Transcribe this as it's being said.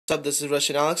What's up, this is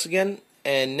Russianalex again,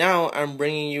 and now I'm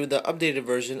bringing you the updated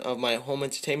version of my home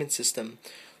entertainment system,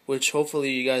 which hopefully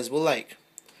you guys will like.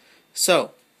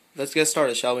 So, let's get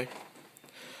started, shall we?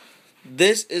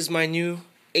 This is my new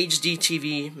HD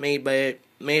TV made by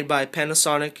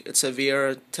Panasonic. It's a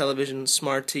VR television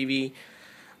smart TV.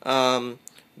 Well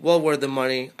worth the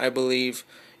money, I believe.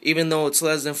 Even though it's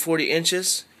less than 40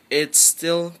 inches, it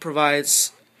still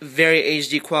provides very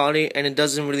HD quality, and it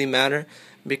doesn't really matter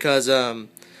because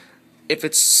if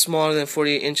it's smaller than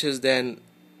 40 inches, then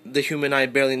the human eye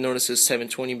barely notices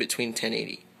 720 between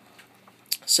 1080.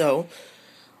 So,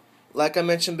 like I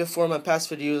mentioned before in my past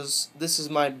videos, this is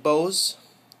my Bose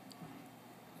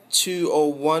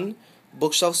 201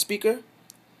 bookshelf speaker.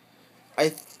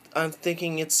 I'm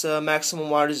thinking its maximum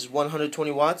wattage is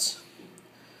 120 watts.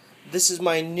 This is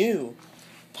my new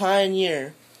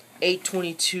Pioneer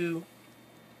 822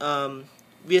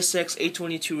 VSX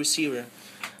 822 receiver.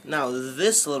 Now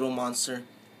this little monster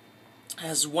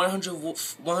has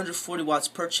 140 watts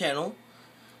per channel.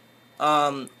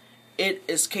 It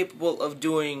is capable of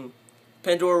doing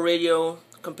Pandora radio,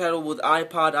 compatible with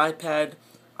iPod, iPad,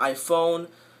 iPhone.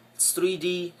 It's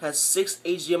 3D, has 6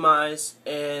 HDMI's,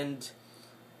 and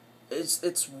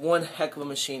it's one heck of a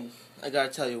machine. I gotta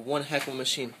tell you, one heck of a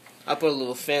machine. I put a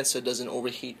little fan so it doesn't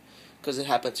overheat, because it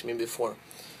happened to me before.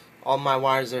 All my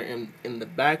wires are in the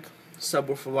back.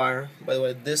 Subwoofer wire. By the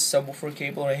way, this subwoofer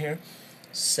cable right here,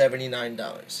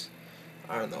 $79.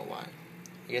 I don't know why.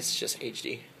 I guess it's just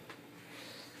HD.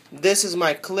 This is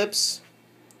my Clips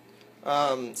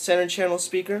center channel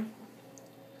speaker.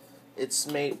 It's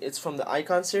from the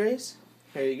Icon series.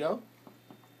 Here you go.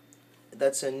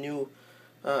 That's a new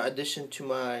addition to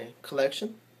my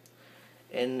collection,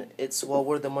 and it's well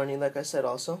worth the money, like I said.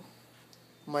 Also,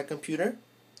 my computer.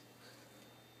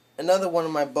 Another one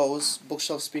of my Bose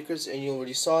bookshelf speakers, and you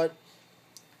already saw it.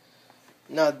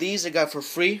 Now these I got for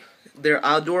free. They're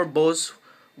outdoor Bose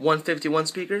 151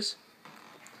 speakers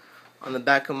on the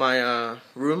back of my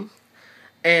room.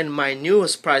 And my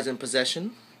newest prize in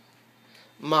possession,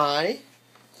 my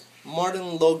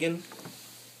Logan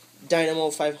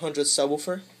Dynamo 500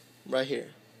 subwoofer right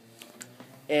here.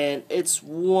 And it's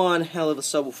one hell of a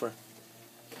subwoofer.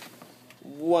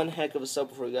 One heck of a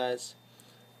subwoofer, guys.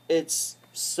 It's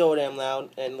so damn loud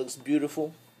and looks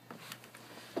beautiful.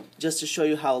 Just to show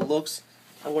you how it looks,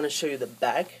 I want to show you the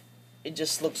back. It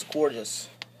just looks gorgeous.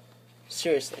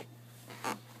 Seriously.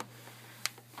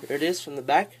 Here it is from the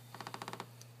back.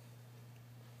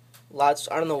 Lots,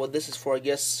 I don't know what this is for, I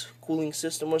guess cooling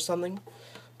system or something,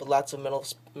 but lots of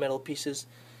metal pieces.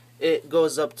 It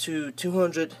goes up to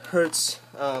 200 hertz,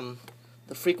 the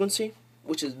frequency,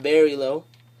 which is very low.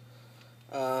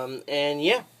 And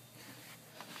yeah.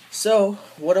 So,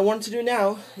 what I wanted to do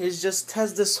now is just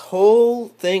test this whole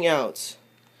thing out.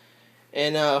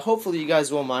 And hopefully you guys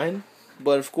won't mind.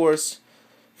 But of course,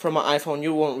 from my iPhone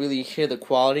you won't really hear the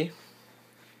quality.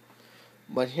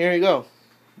 But here you go.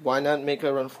 Why not make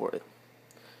a run for it?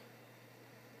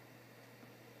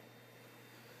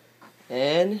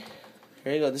 And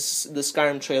here you go. This is the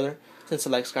Skyrim trailer, since I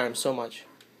like Skyrim so much.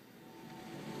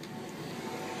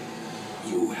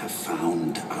 You have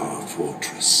found our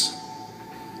fortress.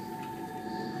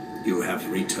 You have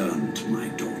returned my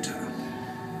daughter.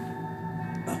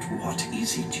 But what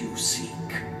is it you seek?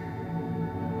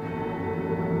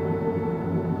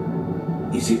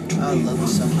 Is it to be one of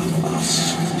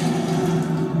us?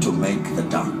 To make the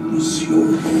darkness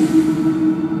your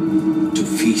home? To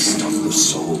feast on the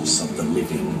souls of the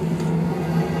living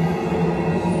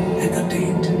and the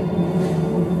dead?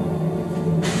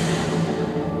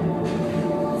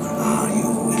 Or are you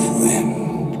with them?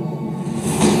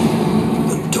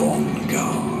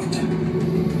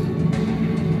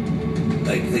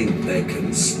 They think they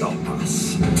can stop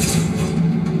us,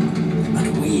 but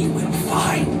we will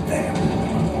find them.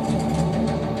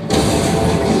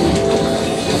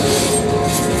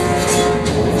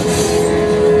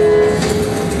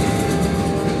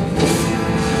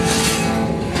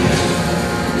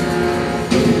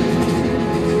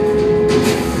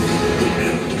 The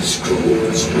Elder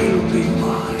Scrolls will be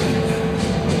mine,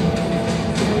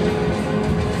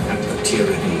 and the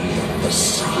tyranny of the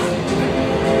sun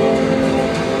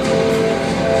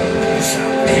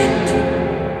shall end.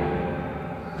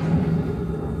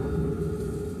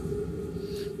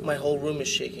 My whole room is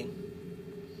shaking.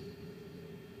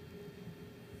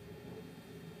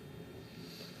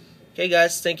 Okay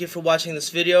guys, thank you for watching this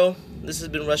video. This has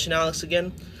been Russianalex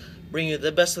again, bringing you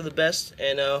the best of the best,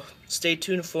 and stay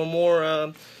tuned for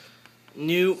more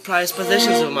new prized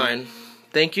possessions of mine.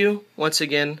 Thank you once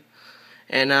again,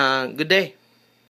 and good day.